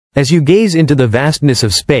As you gaze into the vastness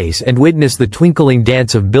of space and witness the twinkling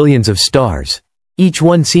dance of billions of stars, each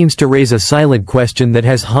one seems to raise a silent question that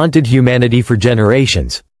has haunted humanity for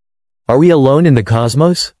generations. Are we alone in the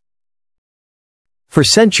cosmos? For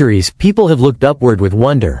centuries, people have looked upward with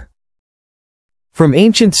wonder. From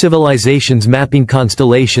ancient civilizations mapping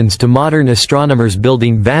constellations to modern astronomers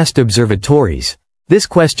building vast observatories, this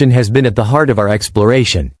question has been at the heart of our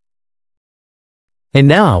exploration. And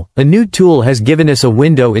now, a new tool has given us a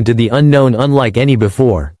window into the unknown unlike any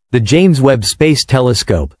before, the James Webb Space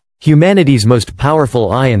Telescope, humanity's most powerful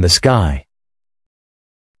eye in the sky.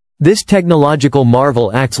 This technological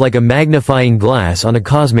marvel acts like a magnifying glass on a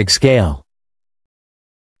cosmic scale.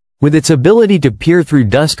 With its ability to peer through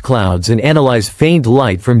dust clouds and analyze faint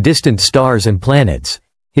light from distant stars and planets,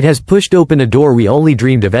 it has pushed open a door we only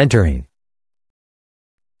dreamed of entering.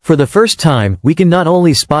 For the first time, we can not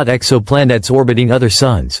only spot exoplanets orbiting other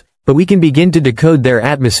suns, but we can begin to decode their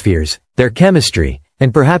atmospheres, their chemistry,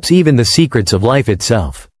 and perhaps even the secrets of life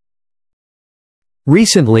itself.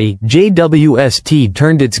 Recently, JWST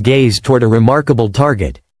turned its gaze toward a remarkable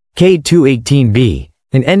target, K2-18b,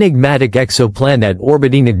 an enigmatic exoplanet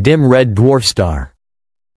orbiting a dim red dwarf star.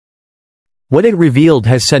 What it revealed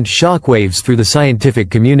has sent shockwaves through the scientific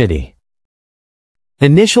community.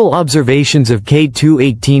 Initial observations of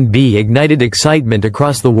K2-18b ignited excitement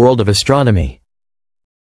across the world of astronomy.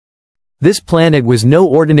 This planet was no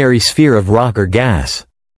ordinary sphere of rock or gas.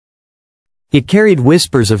 It carried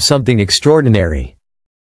whispers of something extraordinary.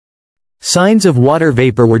 Signs of water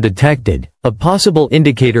vapor were detected, a possible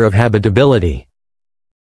indicator of habitability.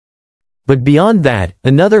 But beyond that,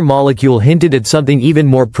 another molecule hinted at something even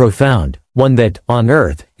more profound, one that, on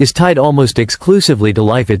Earth, is tied almost exclusively to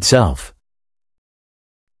life itself.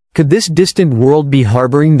 Could this distant world be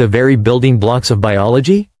harboring the very building blocks of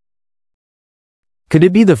biology? Could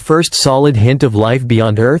it be the first solid hint of life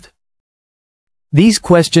beyond Earth? These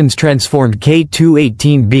questions transformed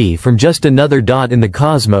K2-18b from just another dot in the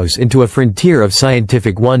cosmos into a frontier of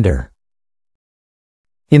scientific wonder.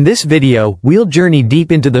 In this video, we'll journey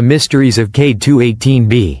deep into the mysteries of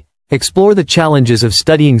K2-18b, explore the challenges of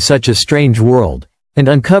studying such a strange world, and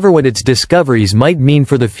uncover what its discoveries might mean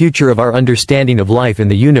for the future of our understanding of life in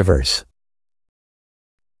the universe.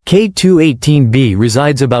 K2-18b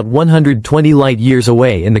resides about 120 light-years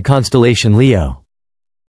away in the constellation Leo.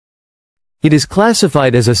 It is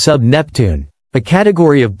classified as a sub-Neptune, a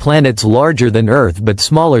category of planets larger than Earth but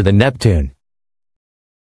smaller than Neptune.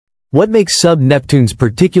 What makes sub-Neptunes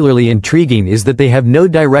particularly intriguing is that they have no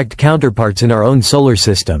direct counterparts in our own solar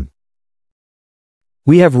system.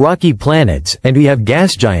 We have rocky planets and we have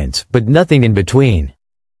gas giants, but nothing in between.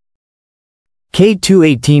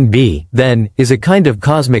 K2-18b, then, is a kind of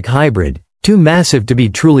cosmic hybrid, too massive to be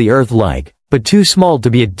truly Earth-like, but too small to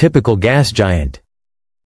be a typical gas giant.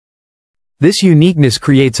 This uniqueness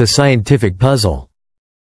creates a scientific puzzle.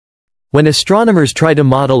 When astronomers try to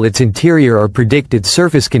model its interior or predict its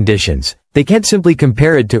surface conditions, they can't simply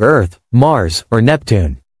compare it to Earth, Mars, or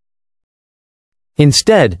Neptune.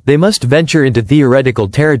 Instead, they must venture into theoretical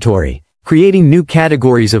territory, creating new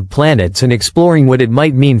categories of planets and exploring what it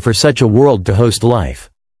might mean for such a world to host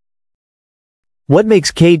life. What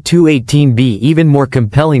makes K2-18b even more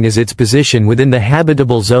compelling is its position within the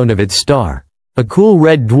habitable zone of its star, a cool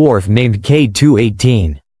red dwarf named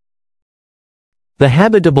K2-18. The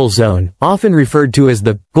habitable zone, often referred to as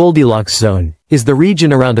the Goldilocks zone, is the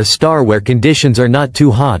region around a star where conditions are not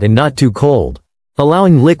too hot and not too cold,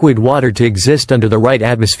 allowing liquid water to exist under the right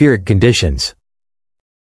atmospheric conditions.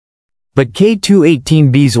 But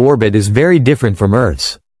K2-18b's orbit is very different from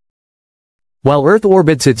Earth's. While Earth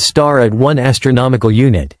orbits its star at 1 astronomical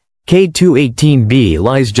unit, K2-18b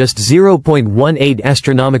lies just 0.18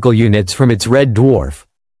 astronomical units from its red dwarf,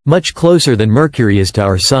 much closer than Mercury is to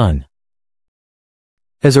our Sun.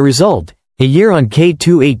 As a result, a year on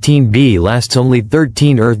K2-18b lasts only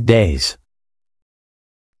 13 Earth days.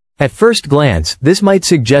 At first glance, this might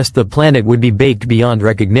suggest the planet would be baked beyond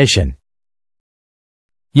recognition.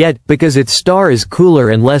 Yet, because its star is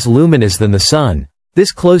cooler and less luminous than the Sun,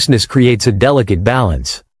 this closeness creates a delicate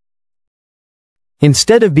balance.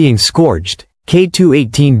 Instead of being scorched,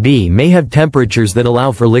 K2-18b may have temperatures that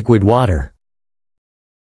allow for liquid water.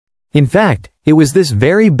 In fact, it was this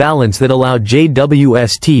very balance that allowed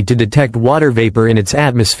JWST to detect water vapor in its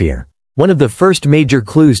atmosphere, one of the first major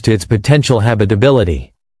clues to its potential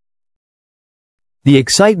habitability. The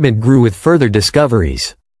excitement grew with further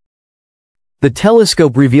discoveries. The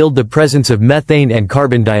telescope revealed the presence of methane and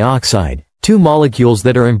carbon dioxide, two molecules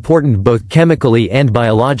that are important both chemically and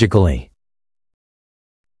biologically.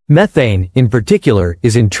 Methane, in particular,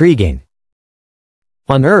 is intriguing.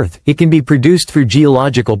 On Earth, it can be produced through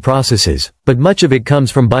geological processes, but much of it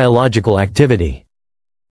comes from biological activity.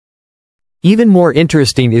 Even more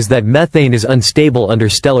interesting is that methane is unstable under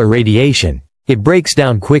stellar radiation. It breaks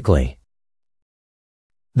down quickly.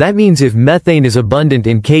 That means if methane is abundant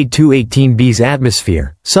in K2-18b's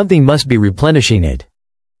atmosphere, something must be replenishing it.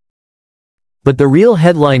 But the real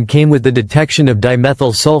headline came with the detection of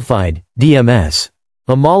dimethyl sulfide, DMS,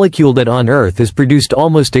 a molecule that on Earth is produced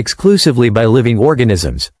almost exclusively by living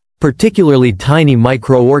organisms, particularly tiny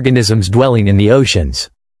microorganisms dwelling in the oceans.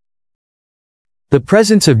 The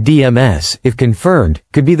presence of DMS, if confirmed,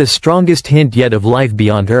 could be the strongest hint yet of life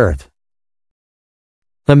beyond Earth.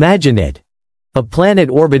 Imagine it. A planet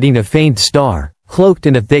orbiting a faint star, cloaked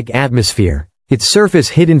in a thick atmosphere, its surface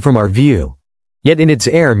hidden from our view, yet in its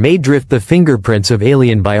air may drift the fingerprints of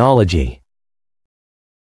alien biology.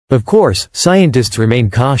 Of course, scientists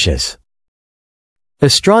remain cautious.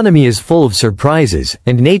 Astronomy is full of surprises,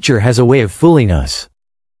 and nature has a way of fooling us.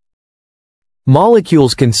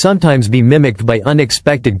 Molecules can sometimes be mimicked by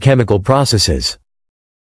unexpected chemical processes.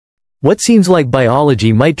 What seems like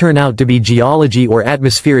biology might turn out to be geology or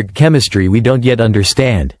atmospheric chemistry we don't yet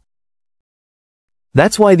understand.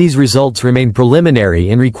 That's why these results remain preliminary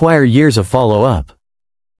and require years of follow-up.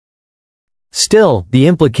 Still, the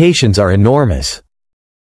implications are enormous.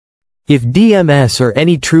 If DMS or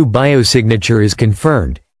any true biosignature is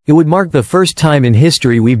confirmed, it would mark the first time in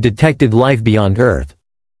history we've detected life beyond Earth.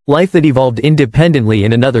 Life that evolved independently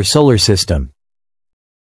in another solar system.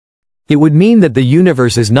 It would mean that the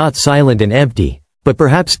universe is not silent and empty, but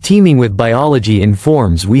perhaps teeming with biology in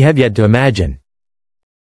forms we have yet to imagine.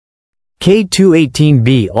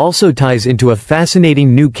 K2-18b also ties into a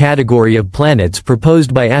fascinating new category of planets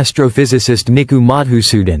proposed by astrophysicist Niku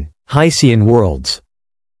Madhusudan, Hycean worlds.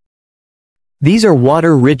 These are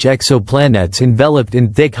water-rich exoplanets enveloped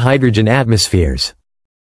in thick hydrogen atmospheres.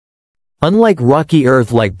 Unlike rocky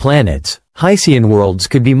Earth-like planets, Hycean worlds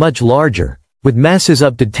could be much larger, with masses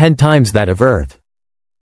up to 10 times that of Earth.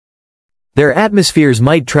 Their atmospheres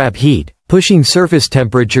might trap heat, pushing surface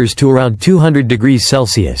temperatures to around 200 degrees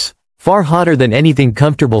Celsius, far hotter than anything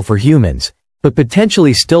comfortable for humans, but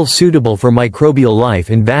potentially still suitable for microbial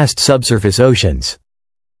life in vast subsurface oceans.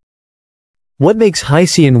 What makes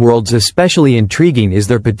Hycean worlds especially intriguing is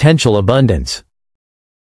their potential abundance.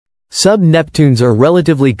 Sub-Neptunes are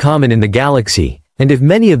relatively common in the galaxy, and if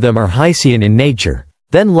many of them are Hycean in nature,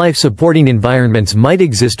 then life-supporting environments might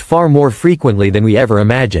exist far more frequently than we ever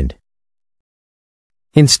imagined.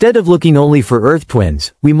 Instead of looking only for Earth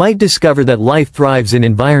twins, we might discover that life thrives in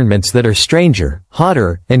environments that are stranger,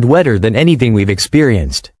 hotter, and wetter than anything we've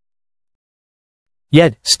experienced.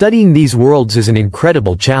 Yet, studying these worlds is an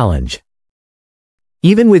incredible challenge.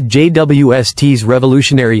 Even with JWST's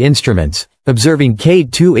revolutionary instruments, observing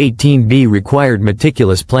K2-18b required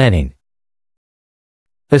meticulous planning.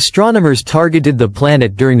 Astronomers targeted the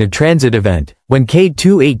planet during the transit event, when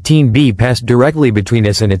K2-18b passed directly between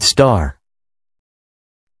us and its star.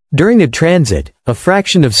 During the transit, a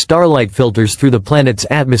fraction of starlight filters through the planet's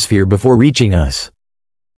atmosphere before reaching us.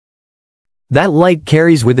 That light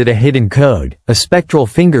carries with it a hidden code, a spectral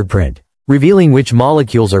fingerprint, revealing which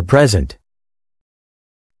molecules are present.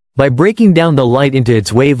 By breaking down the light into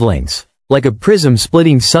its wavelengths, like a prism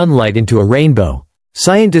splitting sunlight into a rainbow,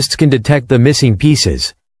 scientists can detect the missing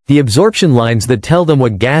pieces, the absorption lines that tell them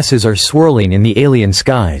what gases are swirling in the alien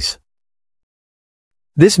skies.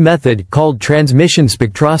 This method, called transmission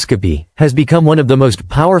spectroscopy, has become one of the most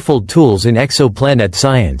powerful tools in exoplanet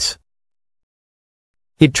science.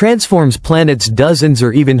 It transforms planets dozens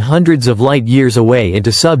or even hundreds of light years away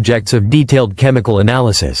into subjects of detailed chemical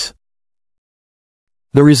analysis.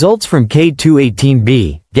 The results from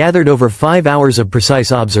K2-18b, gathered over 5 hours of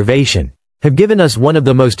precise observation, have given us one of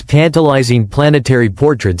the most tantalizing planetary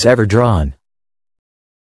portraits ever drawn.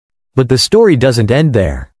 But the story doesn't end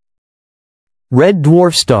there. Red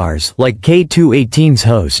dwarf stars, like K2-18's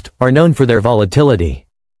host, are known for their volatility.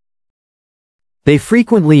 They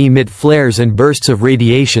frequently emit flares and bursts of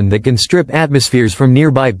radiation that can strip atmospheres from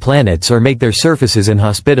nearby planets or make their surfaces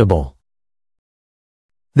inhospitable.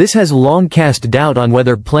 This has long cast doubt on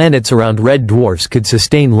whether planets around red dwarfs could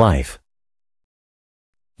sustain life.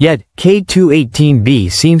 Yet, K2-18b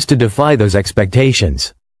seems to defy those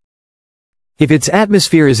expectations. If its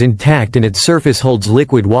atmosphere is intact and its surface holds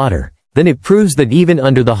liquid water, then it proves that even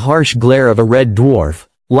under the harsh glare of a red dwarf,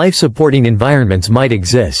 life-supporting environments might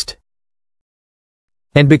exist.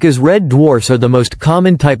 And because red dwarfs are the most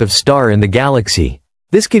common type of star in the galaxy,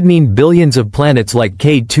 this could mean billions of planets like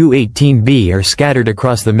K2-18b are scattered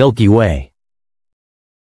across the Milky Way.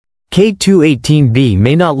 K2-18b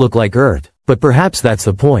may not look like Earth, but perhaps that's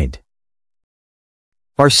the point.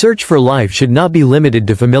 Our search for life should not be limited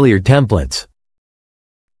to familiar templates.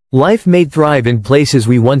 Life may thrive in places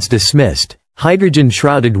we once dismissed,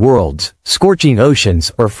 hydrogen-shrouded worlds, scorching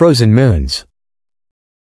oceans, or frozen moons.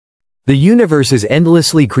 The universe is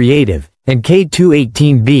endlessly creative, and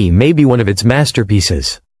K2-18b may be one of its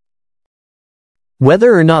masterpieces.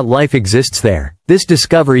 Whether or not life exists there, this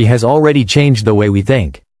discovery has already changed the way we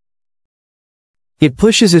think. It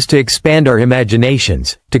pushes us to expand our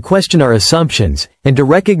imaginations, to question our assumptions, and to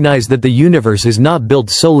recognize that the universe is not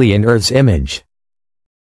built solely in Earth's image.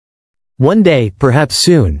 One day, perhaps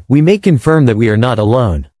soon, we may confirm that we are not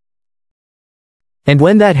alone. And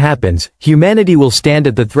when that happens, humanity will stand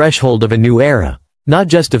at the threshold of a new era, not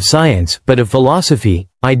just of science, but of philosophy,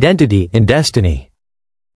 identity, and destiny.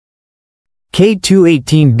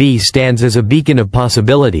 K2-18b stands as a beacon of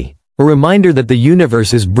possibility, a reminder that the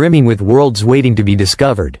universe is brimming with worlds waiting to be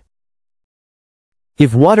discovered.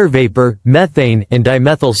 If water vapor, methane, and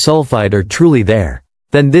dimethyl sulfide are truly there,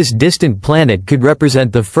 then this distant planet could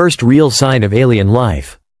represent the first real sign of alien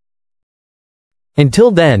life. Until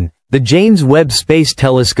then, the James Webb Space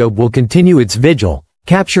Telescope will continue its vigil,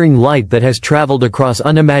 capturing light that has traveled across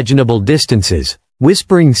unimaginable distances,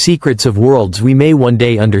 whispering secrets of worlds we may one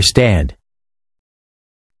day understand.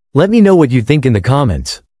 Let me know what you think in the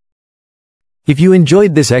comments. If you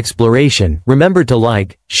enjoyed this exploration, remember to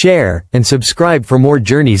like, share, and subscribe for more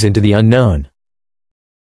journeys into the unknown.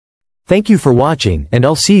 Thank you for watching, and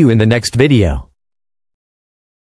I'll see you in the next video.